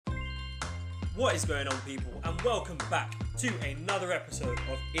What is going on, people, and welcome back to another episode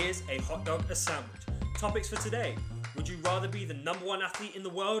of Is a Hot Dog a Sandwich? Topics for today: would you rather be the number one athlete in the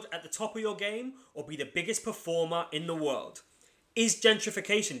world at the top of your game, or be the biggest performer in the world? Is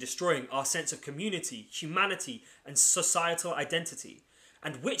gentrification destroying our sense of community, humanity, and societal identity?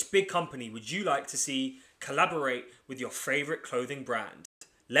 And which big company would you like to see collaborate with your favorite clothing brand?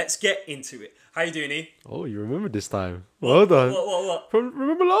 Let's get into it. How you doing, E? Oh, you remembered this time. Well done. What?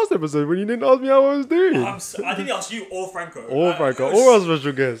 Remember last episode when you didn't ask me how I was doing? I didn't ask you or Franco. Or Franco, or our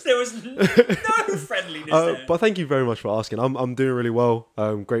special guest. There was no friendliness there. But thank you very much for asking. I'm doing really well.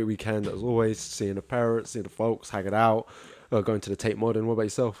 Great weekend as always. Seeing the parents, seeing the folks, hanging out, going to the Tate Modern. What about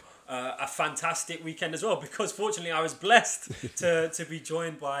yourself? A fantastic weekend as well, because fortunately I was blessed to be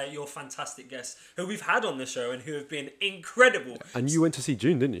joined by your fantastic guests who we've had on the show and who have been incredible. And you went to see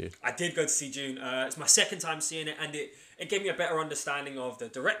June, didn't you? I did go to see June. It's my second time seeing it, and it gave me a better understanding of the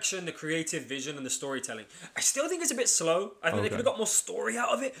direction, the creative vision, and the storytelling. I still think it's a bit slow. I think they could have got more story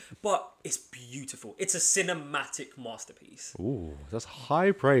out of it, but it's beautiful. It's a cinematic masterpiece. Ooh, that's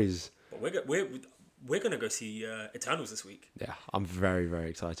high praise. But we're going to go see Eternals this week. Yeah, I'm very, very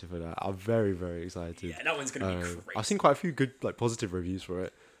excited for that. I'm very, very excited. Yeah, that one's going to be crazy. I've seen quite a few good, positive reviews for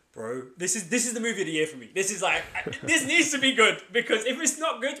it. Bro, this is the movie of the year for me. This is this needs to be good, because if it's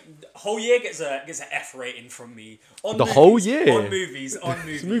not good, the whole year gets an F rating from me. Whole year? On movies.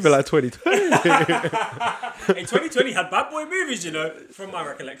 It's a movie like 2020. Hey, 2020 had bad boy movies, from my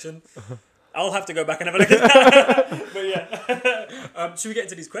recollection. I'll have to go back and have a look at that. But yeah. Should we get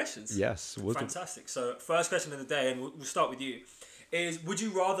into these questions? Yes. Fantastic. So, first question of the day, and we'll start with you, is would you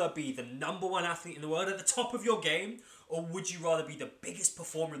rather be the number one athlete in the world at the top of your game, or would you rather be the biggest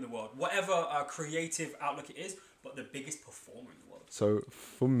performer in the world? Whatever creative outlook it is, but the biggest performer in the world. So,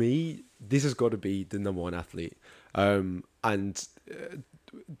 for me, this has got to be the number one athlete.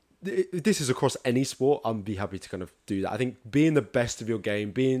 This is across any sport. I'd be happy to kind of do that. I think being the best of your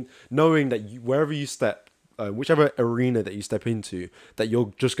game, knowing that wherever you step, whichever arena that you step into, that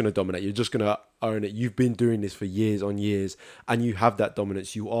you're just going to dominate. You're just going to own it. You've been doing this for years on years, and you have that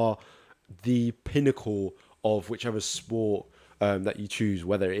dominance. You are the pinnacle of whichever sport that you choose,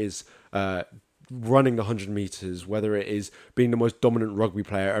 whether it is running the 100 meters, whether it is being the most dominant rugby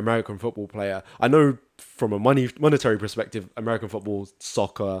player, American football player. I know from a monetary perspective, American football,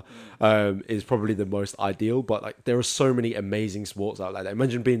 soccer is probably the most ideal, but there are so many amazing sports out there.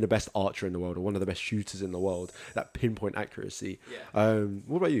 Imagine being the best archer in the world or one of the best shooters in the world, that pinpoint accuracy. Yeah.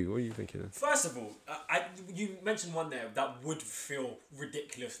 What about you? What are you thinking? First of all, you mentioned one there that would feel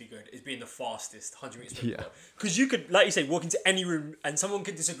ridiculously good, is being the fastest 100 meters in the world. Because you could, like you say, walk into any room and someone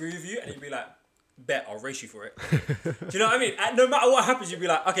could disagree with you and you'd be like, bet I'll race you for it. Do you know what I mean? And no matter what happens, you'd be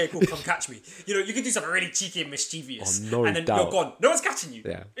like, okay, cool, come catch me. You can do something really cheeky and mischievous, and then you're gone. No one's catching you.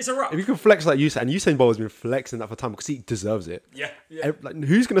 Yeah, it's a wrap. If you can flex like Usain, and Usain Bolt has been flexing that for time because he deserves it. Yeah.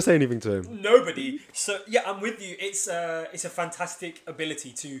 Who's gonna say anything to him? Nobody. So yeah, I'm with you. It's a fantastic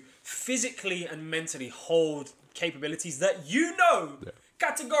ability to physically and mentally hold capabilities that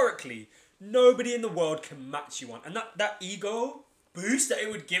categorically nobody in the world can match you on, and that ego boost that it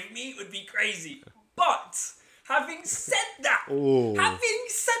would give me would be crazy. But having said that,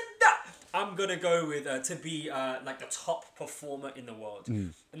 I'm gonna go with to be the top performer in the world.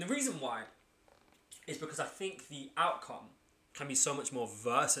 And the reason why is because I think the outcome can be so much more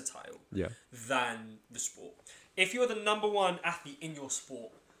versatile than the sport. If you're the number one athlete in your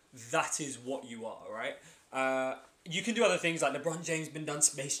sport, that is what you are, right? You can do other things, like LeBron James been done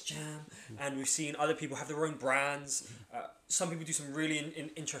Space Jam, and we've seen other people have their own brands. Some people do some really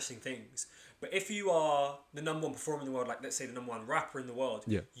interesting things. But if you are the number one performer in the world, like let's say the number one rapper in the world,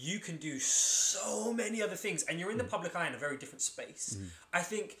 you can do so many other things, and you're in the public eye in a very different space. I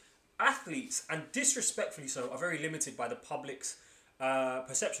think athletes, and disrespectfully so, are very limited by the public's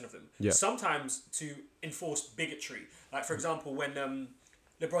perception of them. Sometimes to enforce bigotry. Like, for example, when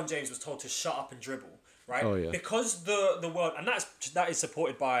LeBron James was told to shut up and dribble, right? Oh, yeah. Because the world, and that is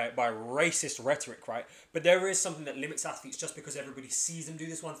supported by racist rhetoric, right? But there is something that limits athletes just because everybody sees them do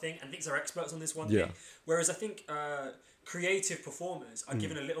this one thing and thinks they're experts on this one thing. Whereas I think creative performers are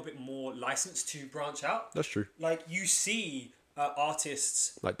given a little bit more license to branch out. That's true. Like, you see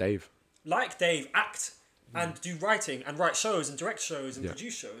artists like Dave act and do writing and write shows and direct shows and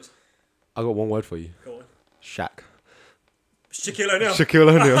produce shows. I got one word for you. Go on. Shaq. Shaquille O'Neal.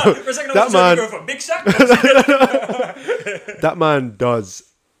 For a second, that man. Go for Big Shaq. That man does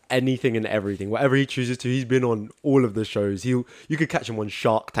anything and everything. Whatever he chooses to, he's been on all of the shows. You could catch him on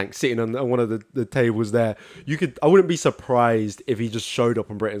Shark Tank, sitting on one of the tables there. I wouldn't be surprised if he just showed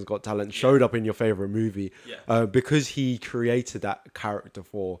up on Britain's Got Talent, showed up in your favorite movie, because he created that character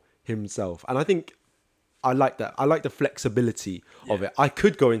for himself. And I think I like that. I like the flexibility of it. I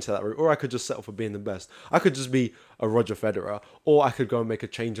could go into that route, or I could just settle for being the best. I could just be a Roger Federer, or I could go and make a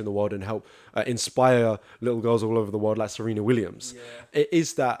change in the world and help inspire little girls all over the world like Serena Williams. It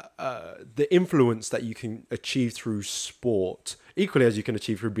is that the influence that you can achieve through sport, equally as you can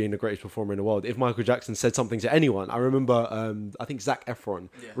achieve through being the greatest performer in the world. If Michael Jackson said something to anyone, I remember, I think Zac Efron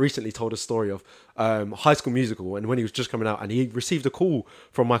recently told a story of High School Musical, and when he was just coming out, and he received a call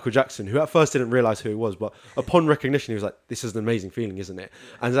from Michael Jackson, who at first didn't realize who he was, but upon recognition, he was like, "This is an amazing feeling, isn't it?"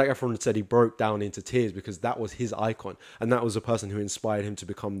 And Zac Efron said he broke down into tears because that was his icon, and that was the person who inspired him to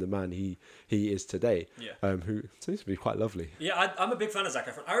become the man he is today. Who seems to be quite lovely. Yeah, I'm a big fan of Zac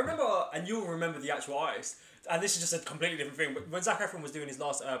Efron. I remember, and you'll remember the actual artist. And this is just a completely different thing. But when Zac Efron was doing his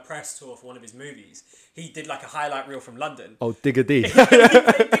last press tour for one of his movies, he did like a highlight reel from London. Oh, Digga D.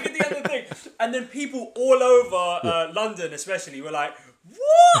 And then people all over London, especially, were like,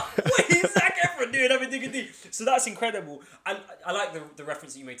 "What? What is Zac Efron doing having Digga D?" So that's incredible. And I like the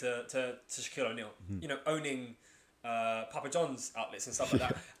reference that you made to Shaquille O'Neal. You know, owning Papa John's outlets and stuff like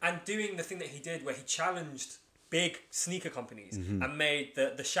that, and doing the thing that he did where he challenged big sneaker companies and made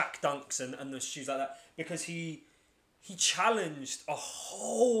the Shaq Dunks and the shoes like that, because he challenged a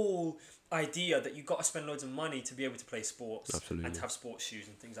whole idea that you got to spend loads of money to be able to play sports. Absolutely. And to have sports shoes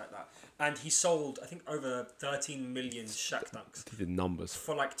and things like that. And he sold, I think, over 13 million Shaq Dunks. The numbers.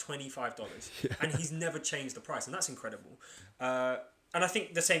 For like $25. And he's never changed the price, and that's incredible. And I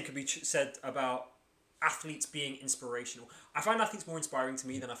think the same could be said about athletes being inspirational. I find athletes more inspiring to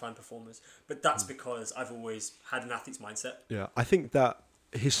me than I find performers, but that's because I've always had an athlete's mindset. Yeah, I think that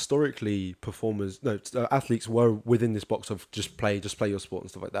historically athletes were within this box of just play your sport and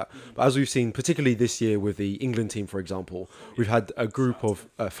stuff like that. But as we've seen, particularly this year with the England team, for example, we've had a group of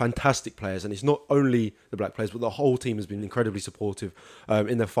fantastic players, and it's not only the black players, but the whole team has been incredibly supportive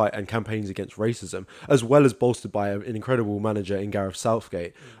in their fight and campaigns against racism, as well as bolstered by an incredible manager in Gareth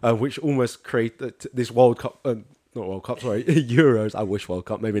Southgate, which almost created this World Cup. Not World Cup, sorry, Euros. I wish World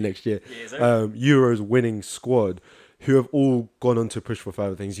Cup, maybe next year. Euros winning squad, who have all gone on to push for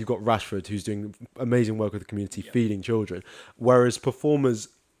further things. You've got Rashford, who's doing amazing work with the community, feeding children. Whereas performers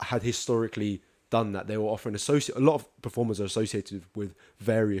had historically done that. They were offering a lot of performers are associated with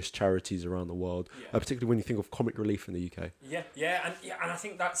various charities around the world, particularly when you think of Comic Relief in the UK. And I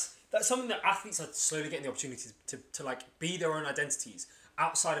think that's something that athletes are slowly getting the opportunity to like be their own identities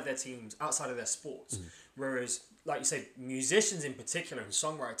outside of their teams, outside of their sports. Whereas, like you said, musicians in particular and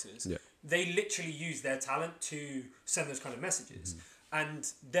songwriters, they literally use their talent to send those kind of messages. And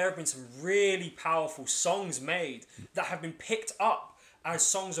there have been some really powerful songs made that have been picked up as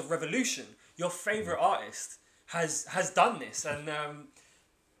songs of revolution. Your favorite artist has done this, and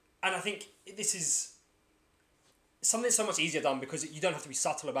I think this is something that's so much easier done because you don't have to be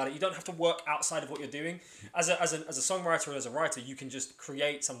subtle about it. You don't have to work outside of what you're doing. As a songwriter or as a writer, you can just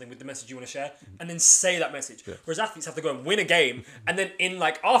create something with the message you want to share and then say that message. Whereas athletes have to go and win a game, and then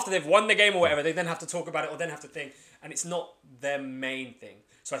after they've won the game or whatever, they then have to talk about it or then have to think, and it's not their main thing.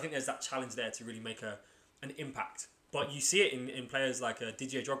 So I think there's that challenge there to really make an impact. But you see it in players like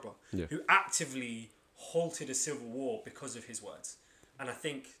Didier Drogba, who actively halted a civil war because of his words. And I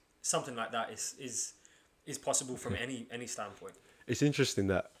think something like that is possible from any standpoint. It's interesting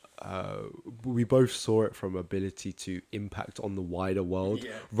that we both saw it from ability to impact on the wider world,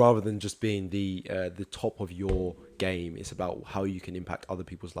 rather than just being the top of your game. It's about how you can impact other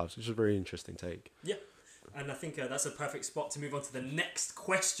people's lives, which is a very interesting take. Yeah, and I think that's a perfect spot to move on to the next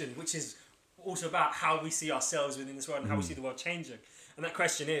question, which is also about how we see ourselves within this world and how we see the world changing. And that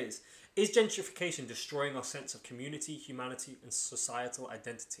question is gentrification destroying our sense of community, humanity, and societal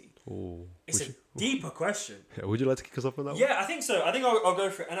identity? Oh, it's a deeper question. Yeah, would you like to kick us off on that one? Yeah, I think so. I think I'll go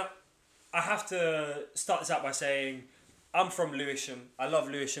for it. And I have to start this out by saying I'm from Lewisham. I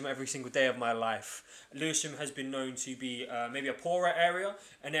love Lewisham every single day of my life. Lewisham has been known to be maybe a poorer area,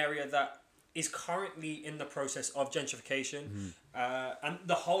 an area that is currently in the process of gentrification. And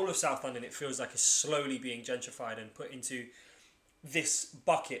the whole of South London, it feels like, is slowly being gentrified and put into this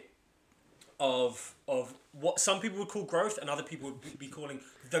bucket of what some people would call growth and other people would be calling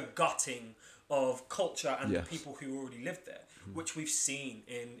the gutting of culture and the people who already lived there, which we've seen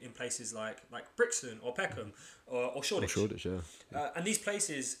in places like Brixton or Peckham or Shoreditch. And these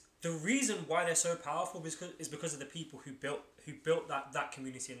places, the reason why they're so powerful is because of the people who built that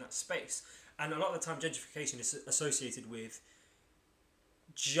community and that space. And a lot of the time, gentrification is associated with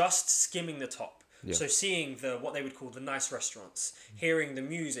just skimming the top. So seeing what they would call the nice restaurants, hearing the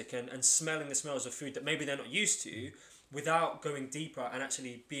music and smelling the smells of food that maybe they're not used to, without going deeper and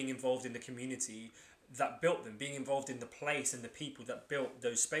actually being involved in the community, that built them, being involved in the place and the people that built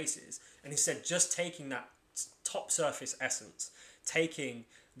those spaces, and instead just taking that top surface essence, taking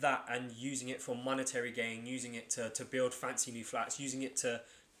that and using it for monetary gain, using it to build fancy new flats, using it to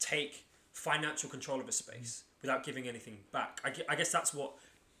take financial control of a space without giving anything back. I guess that's what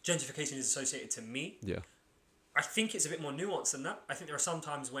gentrification is associated to me. Yeah. I think it's a bit more nuanced than that. I think there are some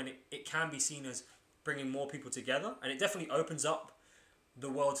times when it can be seen as bringing more people together, and it definitely opens up the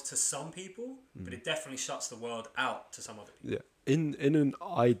world to some people, but it definitely shuts the world out to some other people. Yeah. In an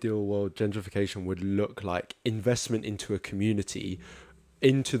ideal world, gentrification would look like investment into a community,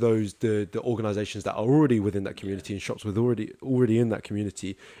 into the organizations that are already within that community, and shops with already in that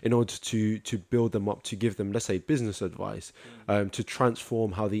community, in order to build them up, to give them, let's say, business advice, to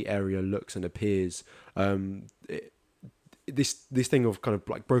transform how the area looks and appears. This thing of kind of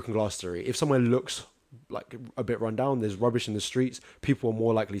like broken glass theory. If somewhere looks like a bit run down, there's rubbish in the streets, people are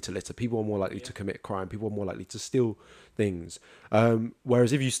more likely to litter, people are more likely to commit crime, people are more likely to steal things.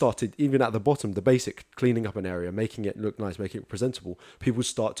 Whereas if you started even at the bottom, the basic cleaning up an area, making it look nice, making it presentable, people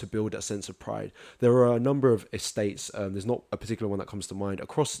start to build a sense of pride. There are a number of estates, there's not a particular one that comes to mind,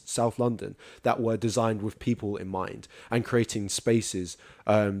 across South London that were designed with people in mind and creating spaces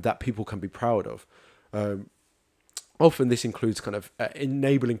that people can be proud of. Often this includes kind of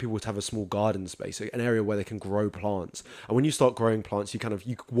enabling people to have a small garden space, an area where they can grow plants. And when you start growing plants, you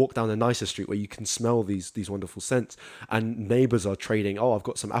walk down a nicer street where you can smell these wonderful scents, and neighbors are trading, oh, I've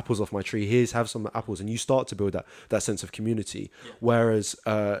got some apples off my tree, have some apples. And you start to build that sense of community. Yeah. Whereas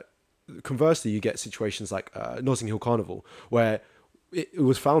conversely, you get situations like Notting Hill Carnival, where it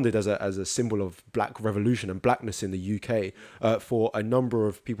was founded as a symbol of black revolution and blackness in the UK for a number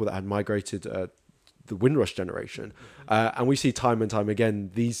of people that had migrated the Windrush generation. And we see time and time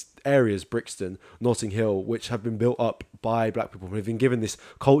again these areas, Brixton, Notting Hill, which have been built up by black people, who have been given this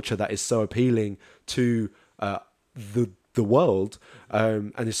culture that is so appealing to the world,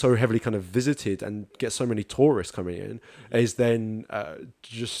 and is so heavily kind of visited and gets so many tourists coming in, is then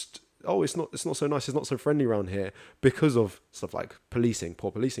it's not so nice, it's not so friendly around here, because of stuff like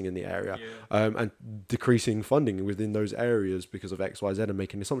poor policing in the area, and decreasing funding within those areas because of XYZ, and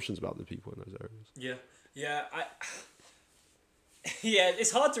making assumptions about the people in those areas.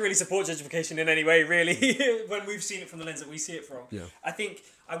 It's hard to really support gentrification in any way, really, when we've seen it from the lens that we see it from. I think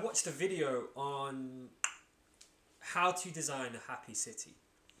I watched a video on how to design a happy city.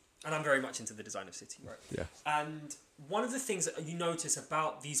 And I'm very much into the design of city, right? Yeah. And one of the things that you notice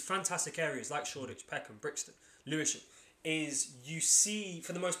about these fantastic areas like Shoreditch, Peckham, Brixton, Lewisham, is you see,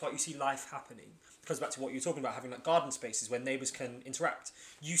 for the most part, you see life happening. It goes back to what you're talking about, having like garden spaces where neighbours can interact.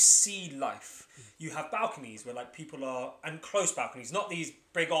 You see life. You have balconies where like people are, and close balconies, not these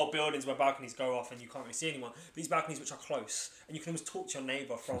big old buildings where balconies go off and you can't really see anyone, but these balconies which are close, and you can almost talk to your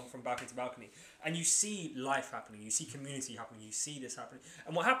neighbour from balcony to balcony. And you see life happening, you see community happening, you see this happening.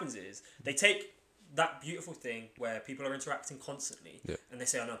 And what happens is they take that beautiful thing where people are interacting constantly, and they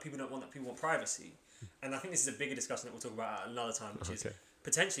say, oh no, people don't want that, people want privacy. And I think this is a bigger discussion that we'll talk about at another time, which is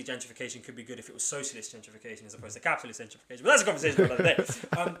potentially gentrification could be good if it was socialist gentrification as opposed to capitalist gentrification. But that's a conversation for another day.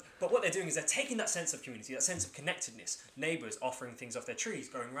 But what they're doing is they're taking that sense of community, that sense of connectedness, neighbours offering things off their trees,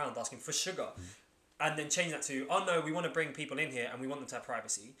 going around asking for sugar, and then changing that to, oh no, we want to bring people in here and we want them to have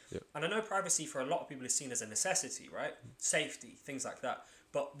privacy. And I know privacy for a lot of people is seen as a necessity, right? Safety, things like that.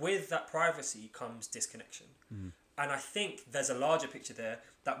 But with that privacy comes disconnection. And I think there's a larger picture there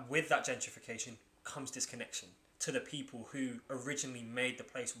that with that gentrification comes disconnection to the people who originally made the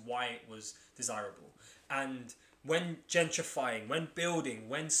place why it was desirable. And when gentrifying, when building,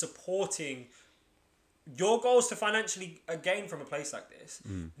 when supporting your goals to financially gain from a place like this,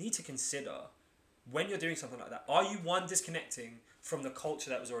 need to consider, when you're doing something like that, are you, one, disconnecting from the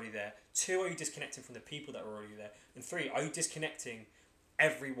culture that was already there? Two, are you disconnecting from the people that were already there? And three, are you disconnecting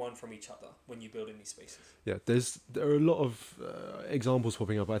everyone from each other when you build in these spaces? Yeah, there are a lot of examples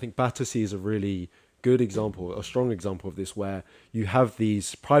popping up. I think Battersea is a really good example, a strong example of this, where you have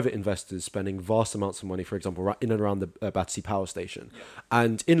these private investors spending vast amounts of money, for example, in and around the Battersea Power Station.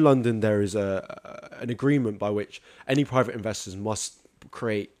 And in London, there is an agreement by which any private investors must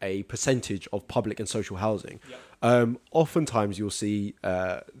create a percentage of public and social housing. Oftentimes you'll see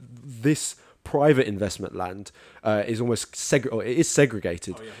this private investment land is almost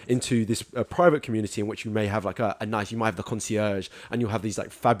segregated into this private community, in which you may have like a nice, you might have the concierge, and you'll have these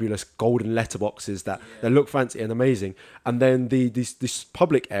like fabulous golden letterboxes that look fancy and amazing, and then these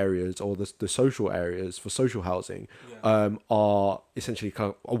public areas, or the social areas for social housing are essentially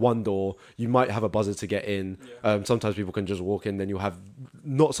kind of a one door. You might have a buzzer to get in. Sometimes people can just walk in. Then you'll have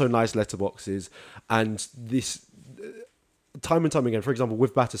not so nice letterboxes, and time and time again, for example,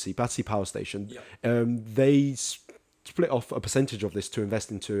 with Battersea Power Station, they split off a percentage of this to invest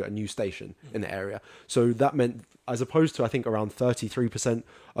into a new station in the area. So that meant, as opposed to I think around 33%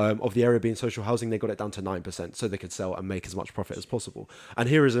 of the area being social housing, they got it down to 9%, so they could sell and make as much profit as possible. And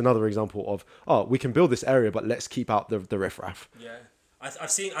here is another example of, we can build this area, but let's keep out the riffraff. Yeah, I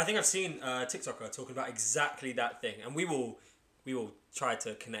think I've seen TikToker talking about exactly that thing, and we will try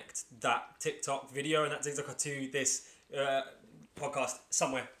to connect that TikTok video and that TikToker to this podcast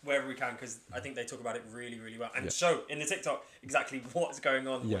somewhere, wherever we can, because I think they talk about it really, really well, and show in the TikTok exactly what's going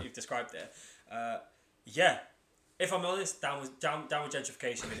on, what you've described there. If I'm honest, down with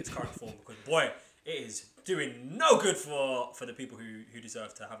gentrification in its current form, because boy, it is doing no good for the people who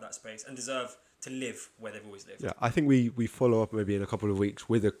deserve to have that space and deserve to live where they've always lived. Yeah, I think we follow up maybe in a couple of weeks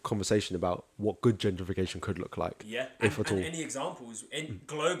with a conversation about what good gentrification could look like. Yeah, if and at all. Any examples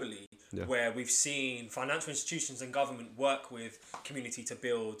globally where we've seen financial institutions and government work with community to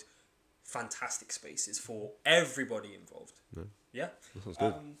build fantastic spaces for everybody involved. Yeah, that sounds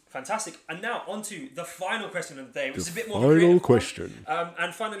good. Fantastic. And now on to the final question of the day, which is a bit more final question.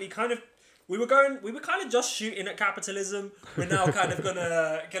 And finally, we were kind of just shooting at capitalism. We're now kind of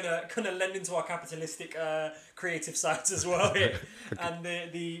gonna lend into our capitalistic creative sides as well here. And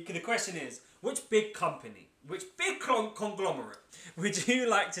the question is, which big company, which big conglomerate would you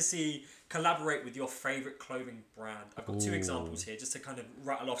like to see collaborate with your favorite clothing brand? I've got two examples here just to kind of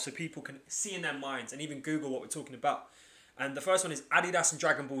rattle off so people can see in their minds and even Google what we're talking about. And the first one is Adidas and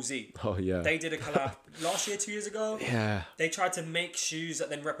Dragon Ball Z. Oh, yeah. They did a collab last year, 2 years ago. Yeah. They tried to make shoes that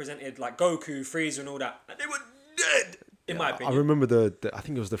then represented like Goku, Frieza and all that. And they were dead, in my opinion. I remember I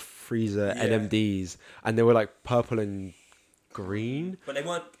think it was the Frieza NMDs. And they were like purple and green. But they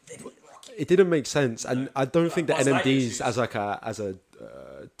weren't rocky. It didn't make sense. And I don't think the Buzz Lightyear NMDs shoes. as a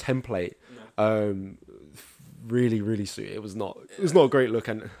template really suit. It was not a great look,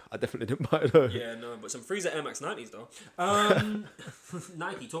 and I definitely didn't buy it. Yeah, no, but some Frieza Air Max 90s though.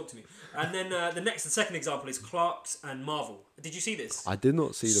 Nike, talk to me. And then the second example is Clarks and Marvel. Did you see this? I did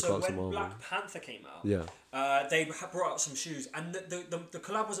not see the Clarks and So when Marvel. Black Panther came out, they brought out some shoes, and the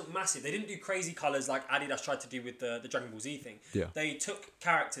collab wasn't massive. They didn't do crazy colours like Adidas tried to do with the Dragon Ball Z thing. Yeah. They took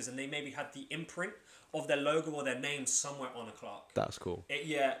characters and they maybe had the imprint of their logo or their name somewhere on a Clark. That's cool.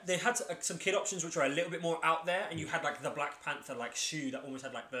 They had some kid options which were a little bit more out there, and you had like the Black Panther like shoe that almost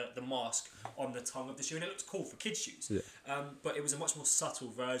had like the mask on the tongue of the shoe, and it looked cool for kids' shoes. Yeah. But it was a much more subtle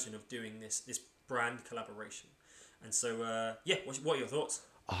version of doing this brand collaboration. And so what are your thoughts?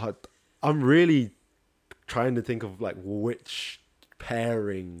 I'm really trying to think of like which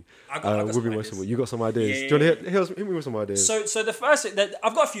pairing would be most suitable. You got some ideas? Yeah, Do you want to hit me with some ideas? So the first,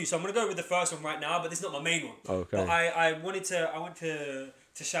 I've got a few, so I'm gonna go with the first one right now, but this is not my main one. Okay. But I want to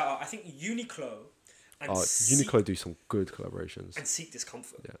shout out. I think Uniqlo. And Uniqlo do some good collaborations. And Seek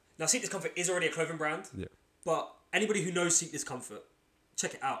Discomfort. Yeah. Now Seek Discomfort is already a clothing brand. Yeah. But anybody who knows Seek Discomfort,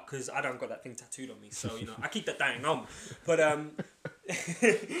 check it out, because I don't got that thing tattooed on me, so I keep that dang on. But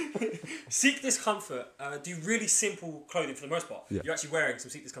Seek Discomfort do really simple clothing for the most part. Yeah. You're actually wearing some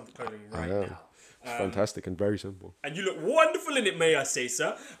Seek Discomfort clothing right now. It's fantastic and very simple. And you look wonderful in it, may I say,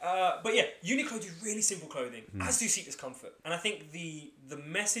 sir. But yeah, Uniqlo do really simple clothing, as do Seek Discomfort. And I think the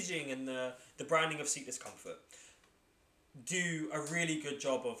messaging and the branding of Seek Discomfort do a really good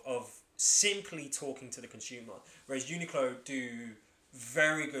job of simply talking to the consumer, whereas Uniqlo do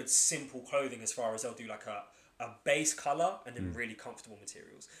very good simple clothing as far as they'll do like a base colour and then really comfortable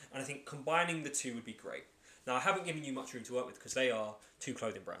materials. And I think combining the two would be great. Now, I haven't given you much room to work with because they are two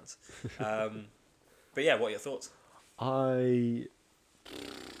clothing brands. But yeah, what are your thoughts?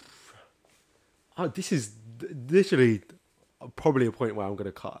 This is literally probably a point where I'm going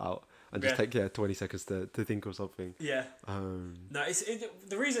to cut out and just take 20 seconds to think of something. Yeah. No,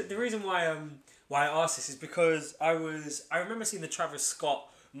 the reason why I asked this is because I remember seeing the Travis Scott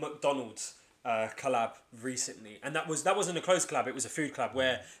McDonald's collab recently, and that wasn't a clothes collab, it was a food collab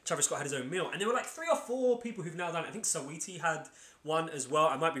where Travis Scott had his own meal, and there were like 3 or 4 people who've now done it. I think Saweetie had one as well.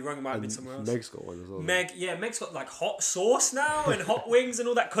 I might be wrong, it might have been somewhere else. Meg's got one as well. Meg's got like hot sauce now and hot wings and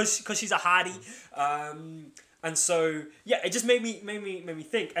all that because she's a hottie. And so yeah, it just made me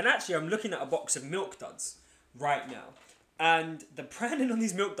think. And actually, I'm looking at a box of Milk Duds right now, and the branding on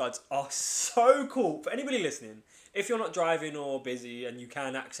these Milk Duds are so cool. For anybody listening, if you're not driving or busy and you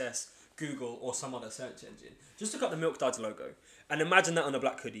can access Google or some other search engine, just look up the Milk Duds logo and imagine that on a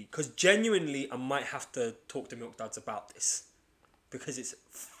black hoodie. Because genuinely, I might have to talk to Milk Duds about this because it's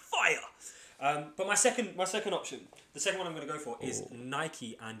fire. But my second option, the second one I'm going to go for is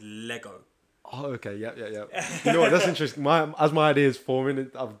Nike and Lego. Oh, okay, yeah. You know what? That's interesting. As my idea is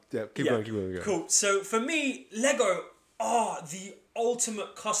forming, keep going. Cool. So for me, Lego are the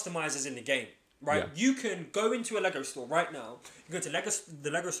ultimate customizers in the game. Right, you can go into a Lego store right now. You go to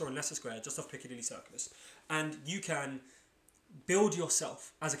the Lego store in Leicester Square, just off Piccadilly Circus, and you can build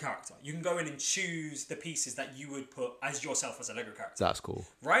yourself as a character. You can go in and choose the pieces that you would put as yourself as a Lego character. That's cool.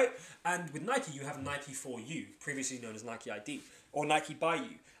 Right, and with Nike, you have Nike For You, previously known as Nike ID, or Nike By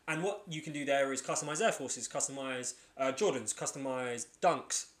You. And what you can do there is customize Air Forces, customize Jordans, customize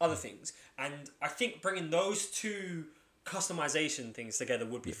Dunks, other things. And I think bringing those two customization things together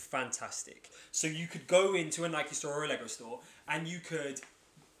would be fantastic. So you could go into a Nike store or a Lego store and you could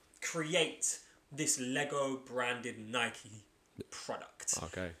create this Lego branded Nike product.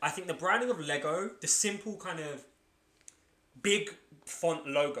 Okay. I think the branding of Lego, the simple kind of big font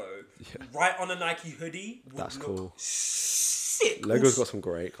logo right on a Nike hoodie would That's look cool. Sick. Lego's got some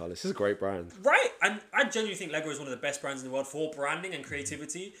great colours. This is a great brand. Right, and I genuinely think Lego is one of the best brands in the world for branding and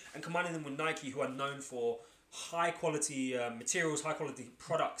creativity, and combining them with Nike, who are known for high quality materials, high quality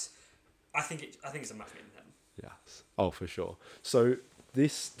products. I think it's a match made in heaven. Yes. Oh, for sure. So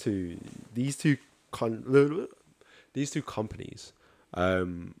these two companies,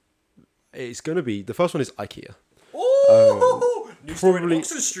 it's going to be, the first one is IKEA. Oh, new store in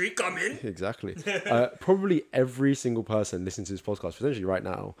Oxford Street, come in. Exactly. Probably every single person listening to this podcast, potentially right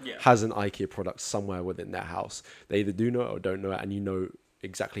now, Yeah. has an IKEA product somewhere within their house. They either do know it or don't know it, and you know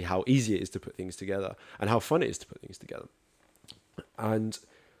exactly how easy it is to put things together and how fun it is to put things together. And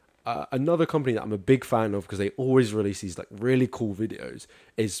another company that I'm a big fan of because they always release these like really cool videos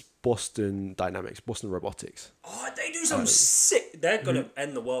is Boston Dynamics, Boston Robotics. Oh, they do some sick. They're gonna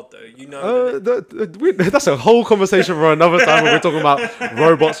end the world, though. You know. That's a whole conversation for another time when we're talking about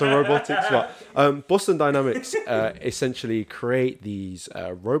robots and robotics. But Boston Dynamics essentially create these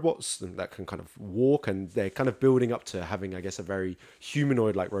robots that can kind of walk, and they're kind of building up to having, I guess, a very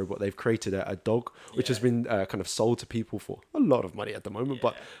humanoid-like robot. They've created a dog, which has been kind of sold to people for a lot of money at the moment.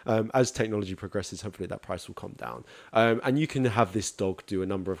 But as technology progresses, hopefully that price will come down. And you can have this dog do a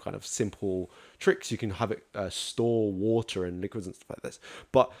number of kind of simple tricks. You can have it store water and liquids and stuff like this.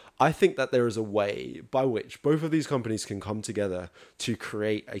 But I think that there is a way by which both of these companies can come together to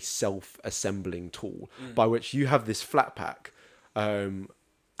create a self-assembling tool by which you have this flat pack, and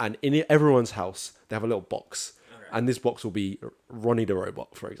in everyone's house they have a little box. And this box will be Ronnie the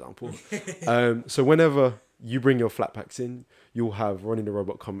Robot, for example. So whenever you bring your flat packs in, you'll have Ronnie the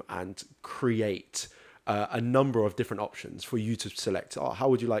Robot come and create a number of different options for you to select. Oh, how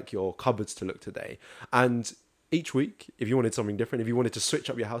would you like your cupboards to look today? And each week, if you wanted something different, if you wanted to switch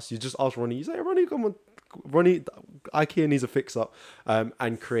up your house, you just ask Ronnie. You say, Ronnie, come on, Ronnie, IKEA needs a fix up,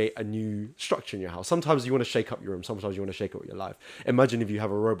 and create a new structure in your house. Sometimes you want to shake up your room. Sometimes you want to shake up your life. Imagine if you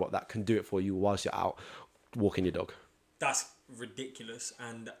have a robot that can do it for you whilst you're out walking your dog. That's ridiculous,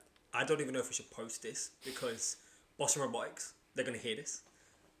 and I don't even know if we should post this because Boston Robotics, they're gonna hear this,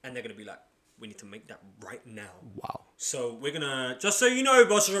 and they're gonna be like, we need to make that right now. Wow. So we're gonna, just so you know,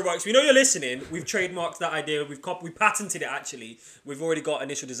 Boston Robotics, we know you're listening. We've trademarked that idea. We patented it actually. We've already got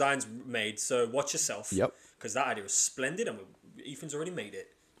initial designs made. So watch yourself. Yep. Because that idea is splendid, and Ethan's already made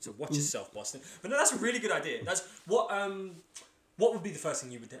it. So watch yourself, Boston. But no, that's a really good idea. That's what would be the first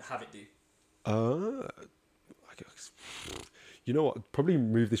thing you would have it do? I guess, you know what? Probably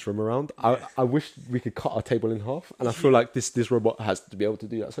move this room around. I wish we could cut our table in half, and I feel like this robot has to be able to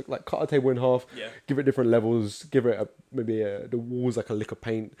do that. So like cut our table in half, give it different levels, give it maybe the walls like a lick of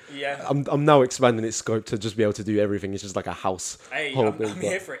paint. Yeah. I'm now expanding its scope to just be able to do everything. It's just like a house. Hey, I'm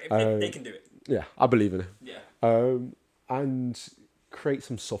here for it. They can do it. Yeah, I believe in it. Yeah. And create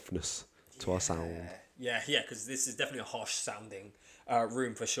some softness to our sound. Yeah, because this is definitely a harsh sounding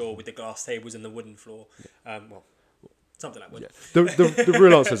room for sure, with the glass tables and the wooden floor. Well, something like wood. Yeah. The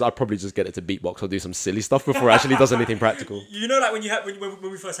real answer is I'd probably just get it to beatbox or do some silly stuff before it actually does anything practical. You know, like when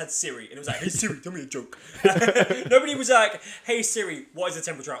we first had Siri, and it was like, hey Siri, tell me a joke. Nobody was like, hey Siri, what is the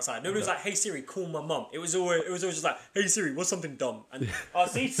temperature outside? Nobody was like, hey Siri, call my mum. It was always just like, hey Siri, what's something dumb? And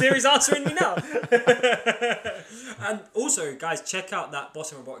see, Siri's answering me now. And also, guys, check out that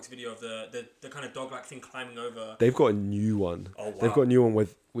Boston Robotics video of the kind of dog-like thing climbing over. They've got a new one. Oh, wow. They've got a new one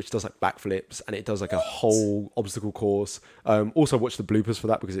which does like backflips, and it does like a whole obstacle course. Also watch the bloopers for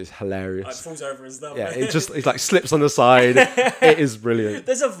that because it's hilarious. It falls over and stuff. Yeah, it like slips on the side. It is brilliant.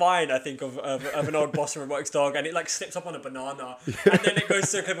 There's a vine, I think, of an old Boston Robotics dog, and it like slips up on a banana, and then it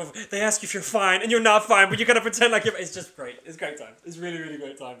goes to a clip of, they ask you if you're fine, and you're not fine, but you're gonna pretend like you're. It's just great. It's great time. It's really, really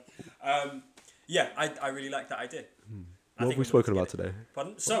great time. I really like that idea. What have we spoken about today?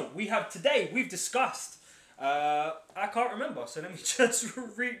 Pardon? So we've discussed. I can't remember, so let me just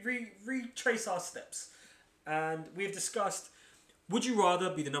retrace our steps. And we've discussed, would you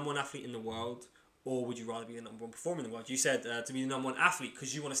rather be the #1 athlete in the world or would you rather be the number one performer in the world? You said to be the number one athlete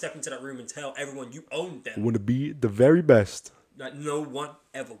because you want to step into that room and tell everyone you own them. I want to be the very best. Like no one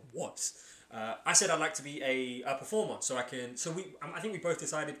ever was. I said I'd like to be a performer, so I can. So I think we both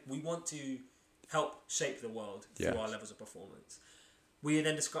decided we want to help shape the world through our levels of performance. We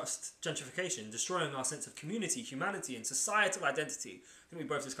then discussed gentrification, destroying our sense of community, humanity, and societal identity. I think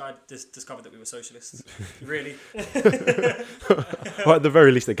we both discovered that we were socialists. Really? Or at the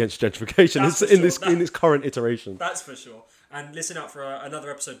very least against gentrification in its current iteration. That's for sure. And listen out for another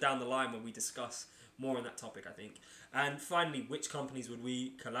episode down the line where we discuss more on that topic, I think. And finally, which companies would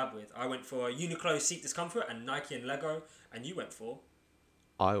we collab with? I went for Uniqlo Seat Discomfort and Nike and Lego. And you went for?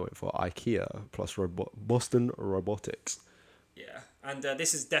 I went for IKEA plus Boston Robotics. Yeah, and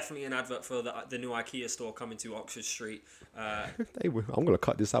this is definitely an advert for the new IKEA store coming to Oxford Street. I'm gonna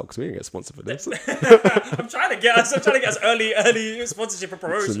cut this out because we didn't get sponsored for this. I'm trying to get us early sponsorship and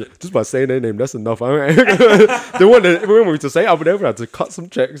promotion. Just by saying their name, that's enough. They want me to say, I would never have to cut some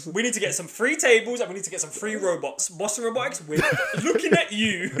checks. We need to get some free tables and we need to get some free robots. Boston Robotics, we're looking at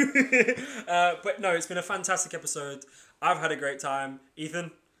you. But no, it's been a fantastic episode. I've had a great time.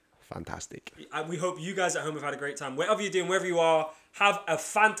 Ethan? Fantastic. We hope you guys at home have had a great time. Wherever you're doing, wherever you are, have a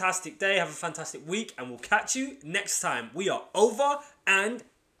fantastic day, have a fantastic week, and we'll catch you next time. We are over and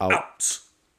out.